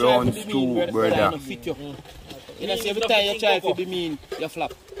pot of brown stew, brother. You know, see, every time you try to be mean, you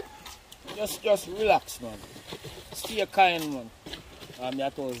flop. Just relax, man. Stay kind, man. I'm your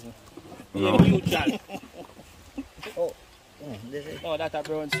thousand. No. You can. No, that's a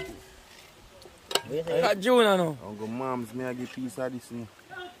brown stew. Got Junior now. Uncle Moms, may I get piece of this now?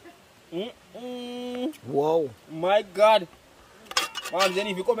 Wow. My God. Mom, then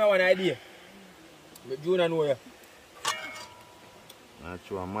if you come here one idea, let Junior know you. Not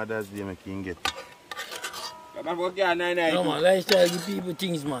sure, Mother's Day I can get it. Come on, go get a 9 idea. No, man, lifestyle give people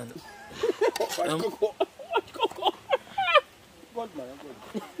things, man. What cocoa? Good, man, good.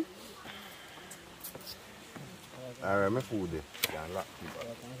 Alright, my food there. Can lock it.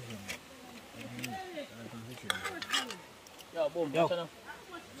 Yo, boom, yo.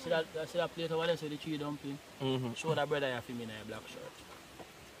 See that plate over there, so the cheese dumpling? Show that brother you feel me in a black shirt.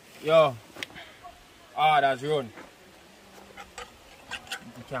 Yo. That's run.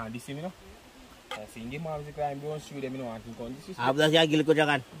 You can't deceive me, no? I think the moms climb brown shoe them, you know, and think on this is. Abdas ya gil ko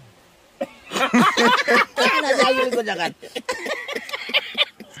jangan. Gil ko jagan.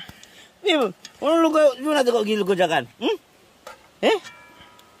 People, look at you not go Gil ko jagan. Eh?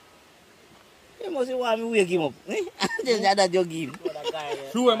 You must want me wake him up. Just that you give.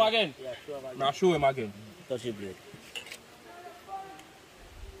 Show him again. Now show him again. Touch the blade.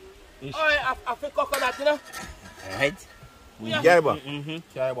 Oh, I feel coconut, you know? Right? Jaiba.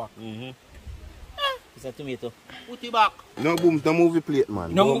 Jaiba. It's a tomato. Put it back. No boom, don't move the plate,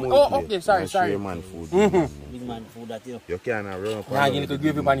 man. No, Don't move oh, the plate. okay, sorry, I'll show sorry. you man food. Big man food that you know. You can't run up. Nah, you need to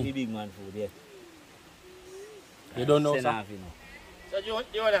give him money. Big man food, yeah. You don't know, Send sir. half, you know. So,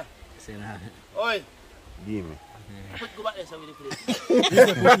 Jonah. Send half. Oi. Give me. Go back there so with the plate.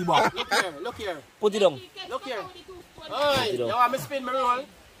 Put it back. Look here. Put it down. Look here. Oi. You want me to spin my roll?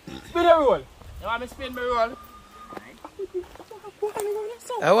 Spin the roll. You want me to spin my roll?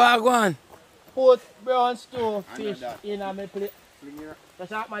 I want to go on. Put brown stew fish in my plate. The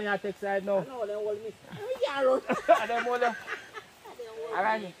shark man you take side now. No, they hold me. And then hold on.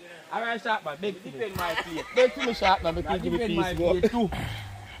 Alright, shark man, beg to me. Beg to me, shark man, because give me peace. Go.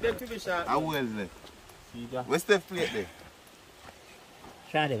 Beg to me, shark How well is it? Where's the plate there?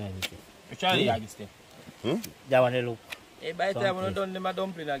 Try them, man. You try to get this. That one they look. Hey, by the time when I done them a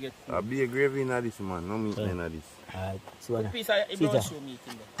dumpling again. I'll be a gravy in this, man. No meat in this. Alright, see one. Piece of brown stew meat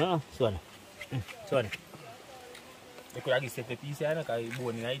in there. See one. See one. You could have given the piece here, because it's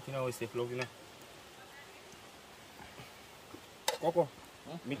bone in it, you know, it's safe love, you know. Coco,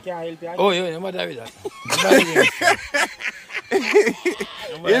 me can't help you. Oh, yeah, no matter with that.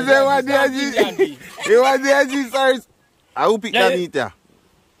 Is that what they are? You want the size? I will pick that meat here.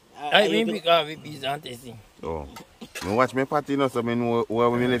 I mean, pick up a piece and tasting. Oh. I watch my party now, so I know where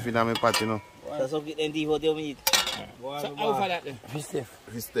we live in my party now. That's what them deep what you meat. So how for that then? Fish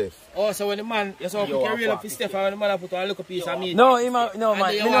Steph. Oh, so when the man, you saw pick a real fish Steph and when the man put a little piece of meat. No, no,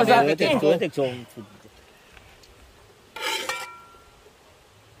 man. you You know want that. to Take some food.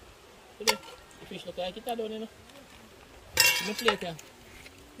 The fish look like it down, you know. In the plate here.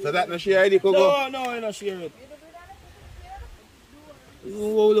 So that no share ID, Coco? No, you not share it. You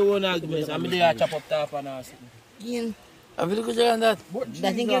hold the one argument. I'm there chop up top and all. Ian, Have you looked at that?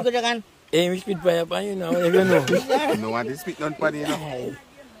 that thing you go jagan. Hey, we spit fire upon you now, you know. You don't want to spit on party, you know?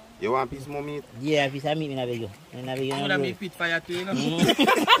 You want a piece more meat? Yeah, piece of meat in a beg you. In a beg you. You want me pit fire too, you know.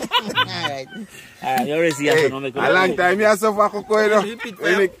 Alright. Alright, you already see us. Hey, a long time you suffer, Coco, you know? Pit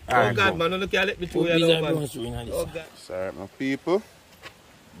fire. Oh God, man, don't let me through you now, man. Oh God. Sorry, my people.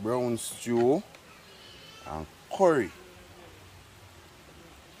 Brown stew and curry.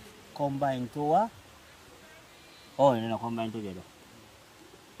 Combine two, huh? Oh, they're not combined together.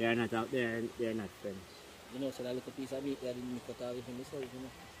 They're not out there, they're not friends. You know, so that little piece of meat there didn't cut off from myself, you know.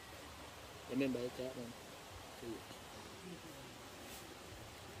 Remember it, man.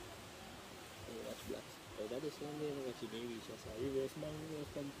 Hey, watch blacks. Oh, that is one way watch it, baby. Just a reverse man,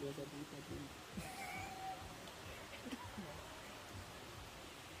 reverse come.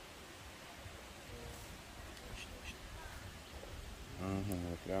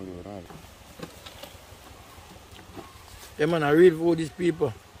 Can do that. Yeah, man, a real food, these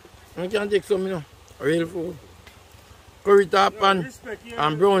people. You can take some, you know. Real food. Curry tarpon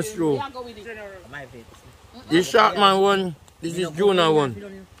and brown stew. My faith. This shark man one, this is Jonah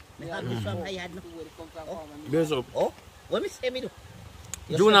one. Best up. Oh, what me say me do?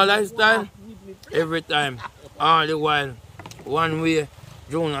 Jonah lifestyle, every time, all the while, one way,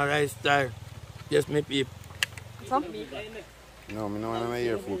 Jonah lifestyle. Yes, me people. No, I don't want to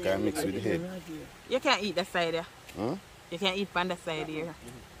hear food can mix with the head. You can't eat that side there. Huh? You can't eat from that side here.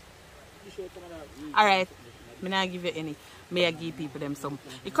 Alright. Me not give you any. May I give people them some.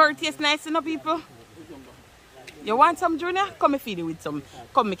 The curry tastes nice, you know, people? You want some, Junior? Come and feed you with some.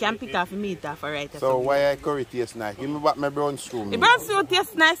 Come, me can pick off the meat off, alright? So why I curry taste nice? Give me back my brown stew. The brown stew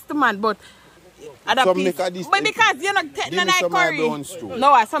tastes nice to man, but other So piece. make a this- But because you're not taking give me nice some of my curry. brown stew.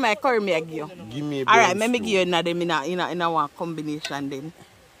 No, some of my curry me I give you. Give me a brown Alright, let me stew. give you another in a one combination then.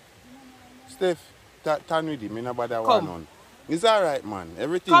 Steph, turn with him. I no bother Come. one on. It's alright, man.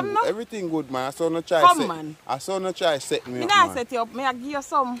 Come now. Everything good, man. I saw no try Come, set. man. I saw no try set me Me up, not man. set you up, me I give you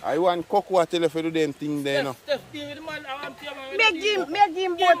some. I want cocoa tell you for do them thing there, no. Steph, deal with the man. I want to hear man. Me I give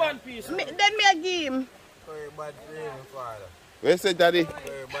him Give man piece. then me I give him. Very bad for him, father. Where say daddy?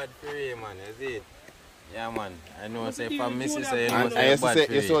 Very bad for him, man. You see it? Yeah, man. I know, say, from Mrs. say, you know, And I say used to bad say,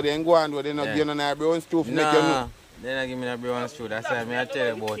 for you saw him. them go on, but they not Yeah. give you no brown stew to make you know. Nah, they not give me that brown stew. That's why I tell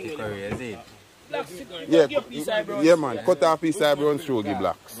you about the curry, you see it? Yeah, man. Cut off piece of brown stew, give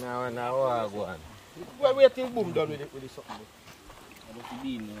blacks. Now, what I go on? Wait till boom done with it, with something.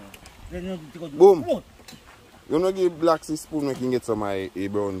 Boom. You know give blacks a spoon we can get some of a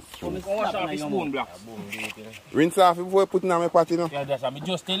brown Come soup. and wash off his spoon, Blacks. Rinse off it before you put it in my pot, you know? Yeah, that's what I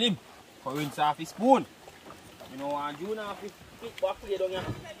just tell him. For rinse off his spoon. You know, and you know, if pick back here down here.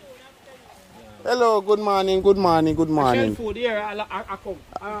 Hello, good morning, good morning, good morning. Food here, I come.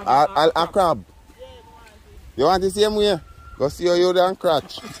 A crab. You want to see him here? Go see how you done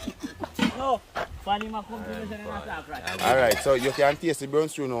crutch. No, funny my company and attack right. Alright, so you can taste the brown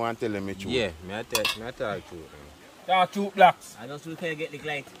stew now and tell them it's true. Yeah, me I talk to. Talk to Blacks. I just can get the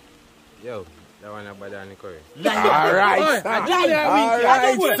light. Yo, that one about the curry. Alright, sir.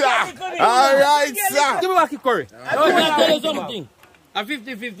 Alright, sir. Give me back the curry. I tell you something. A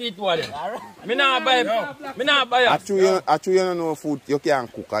 50-50 it was. Me not buy. Actually, you don't know food you can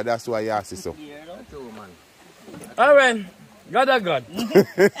cook, that's why you ask it so. Alright. God. Bless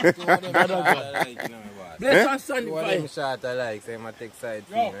and What sanctify. them shot I like, say I take side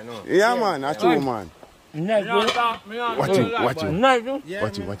thing, you know. Yeah, man, that's true, man. Nice. Watch it. Nice. Yeah,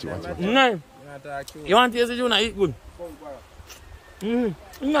 Watch it. me Nice. not talk to You want to taste it, you want to eat good.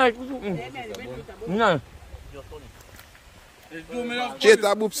 Nice. Nice.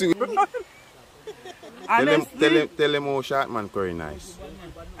 Cheta Boopsy. Tell him how short man curry nice.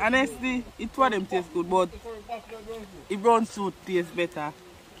 Honestly, it was them taste good, but the brown soup tastes better.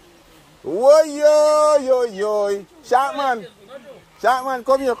 Whoa, yo. Shark man,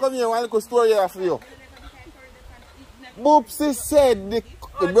 come here, one little story here for you. Boopsy said the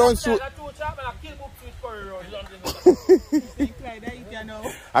brown soup.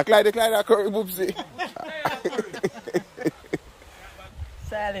 I Clyde curry Boopsy.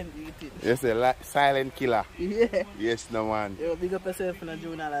 Silent eating. Yes, a silent killer. Yeah. Yes, no man. You big up yourself in a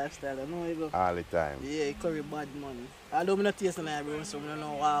junior lifestyle. I know you go. All the time. Yeah, curry bad money. Although I'm not tasting that brown soup, I don't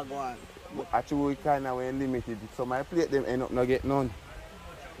know what I go on. Actually, we kind of were limited, so my plate them end up not get none.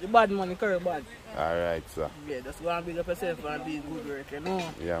 The bad money, curry bad. Alright, sir. Yeah, just go and big up yourself and do good work, you know.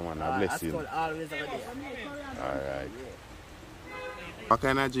 Yeah, man, I bless you. That's called always every day. Alright. What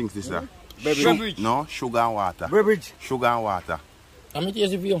kind of drinks this, sir? Beverage. No, sugar and water. Beverage. Sugar and water. I'm going to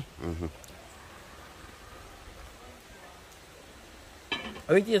taste it for you.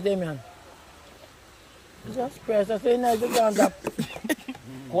 How you taste them, man? Jesus Christ, I say nice to go on that.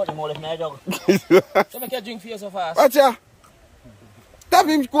 Quote him all if my dog. So make a drink for you so fast. Watch ya! Tap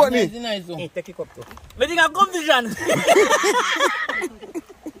him, Courtney! Nice, Hey, take it up too. Me think I'm confusion.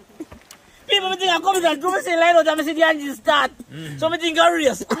 People me think I'm confusion. Do me say line out and me see the engine start. So me think I'm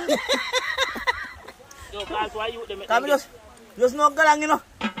race. So that's why you them. Come just no galang, you know.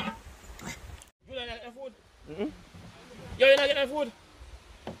 You don't get no food? Yo, you not get no food?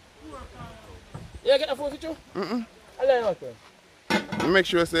 You get no food for you? I like okay. Make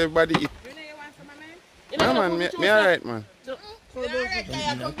sure say everybody eat. Yeah, man, me alright, man.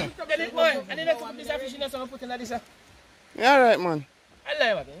 Get it, boy. I need to cook this fish in there, so I'm putting this. Me alright, man.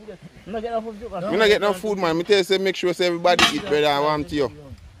 I like it. Me not get no food. Me not get no food, man. Me tell you, say make sure say everybody eat better and warm to you.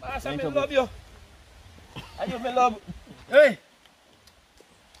 I love you. I just love. Hey.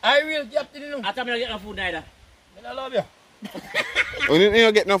 I will captain you. I tell me not get no food neither. I love you. When you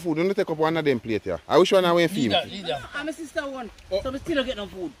don't get no food, you don't take up one of them plate here. I wish one away feed. I'm a sister one. So me still don't get no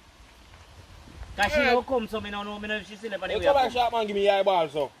food. Cause she don't come, so me don't know if she still have any way. Come back, sharp man, give me your eyeball,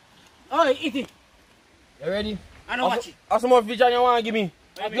 so. Oh, eat it. You ready? I know watch it. How much fish you want to give me?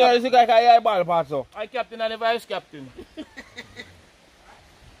 I think like a eyeball part, so. I captain and the vice captain.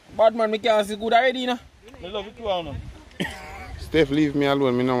 Bad man, me can't see good already, you know. I love you too, I know. Steph, leave me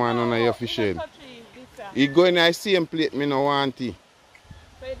alone. Me no want none of your fish head. He go in the same plate. Me no want it.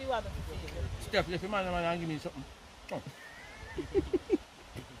 Steph, if you man and give me something.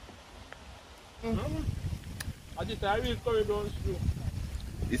 I just I will curry brown stew.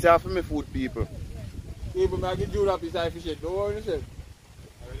 It's all for me food, people. People, me I give you that piece of fish head. Don't worry yourself.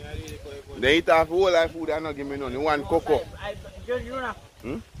 They eat off whole life food and not give me none. You want cocoa. You know.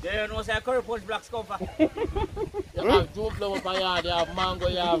 You know say curry punch blacks come for. You have two flowers per yard, you have mango,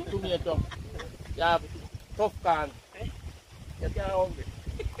 you have tomato, you have tough can. You can't hungry.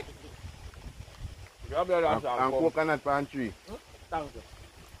 And coconut pan tree. Thank you.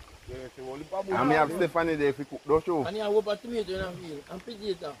 And me have Stephanie there if you cook those show. And you have a tomato in a field and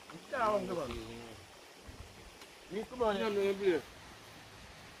potato. You can't hungry, man. You come on, I'm going to play.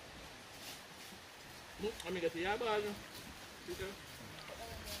 Let me get your bag.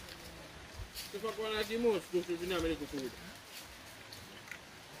 If I go on the most, you should not make food.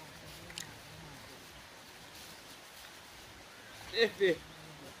 Effie.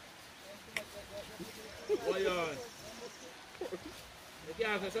 Why you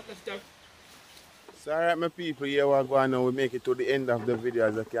can't say something stuff. So alright my people, here we're going now. We make it to the end of the video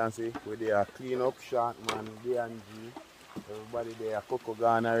as you can see. We there clean up shot man, D and G. Everybody there, Coco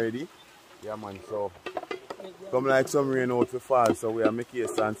gone already. Yeah man, so come like some rain out to fall, so we are making a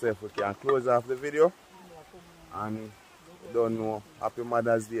stand safe. We can close off the video. And don't know, happy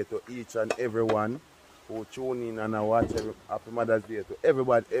Mother's Day to each and everyone who tune in and watch. Happy Mother's Day to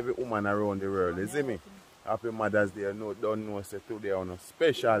everybody, every woman around the world. You see me? Happy Mother's Day. No, don't know, say today on a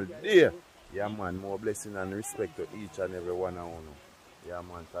special day. Yeah man, more blessing and respect to each and every one of you. Yeah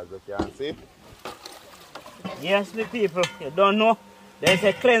man, as you can see. Yes, the people, you don't know. There's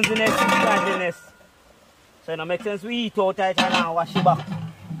a cleanliness and cleanliness. So it don't make sense we eat out it and now wash it back.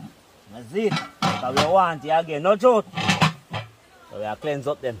 That's it. Because we want it again, no joke. So we are cleanse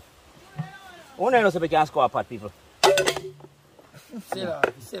up them. Who knows if we can score a pot, people? Sell.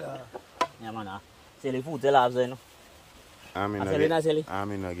 Yeah man, sell the food, sell you know. I'm not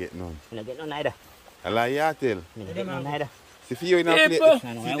get none. I don't get none either. I like you tell. I don't get none either. See you in a plate.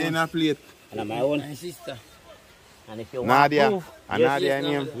 See in a plate. And my own. My sister. And if you Nadia. want proof, And yes, Nadia yes,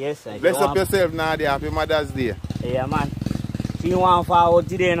 name. Yes, Bless up yourself, Nadia. Happy Mother's Day. Yeah, man. She want forward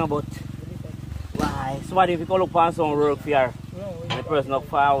today, no, but why? Somebody if you call up on some work for her, and the person not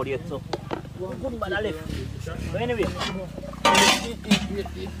forward yet, so good bad I left. So anyway,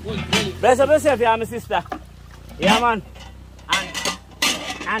 bless up yourself, yeah, my sister. Yeah, man.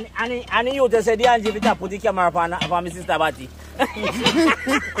 And you just said the Angie Vita put the camera for my sister body.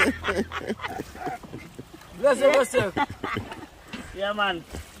 Bless yourself. Yeah, man.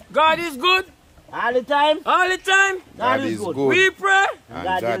 God is good. All the time. All the time. God is good. We pray. And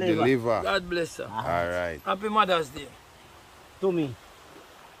God deliver. God bless her. Alright. Happy Mother's Day. To me.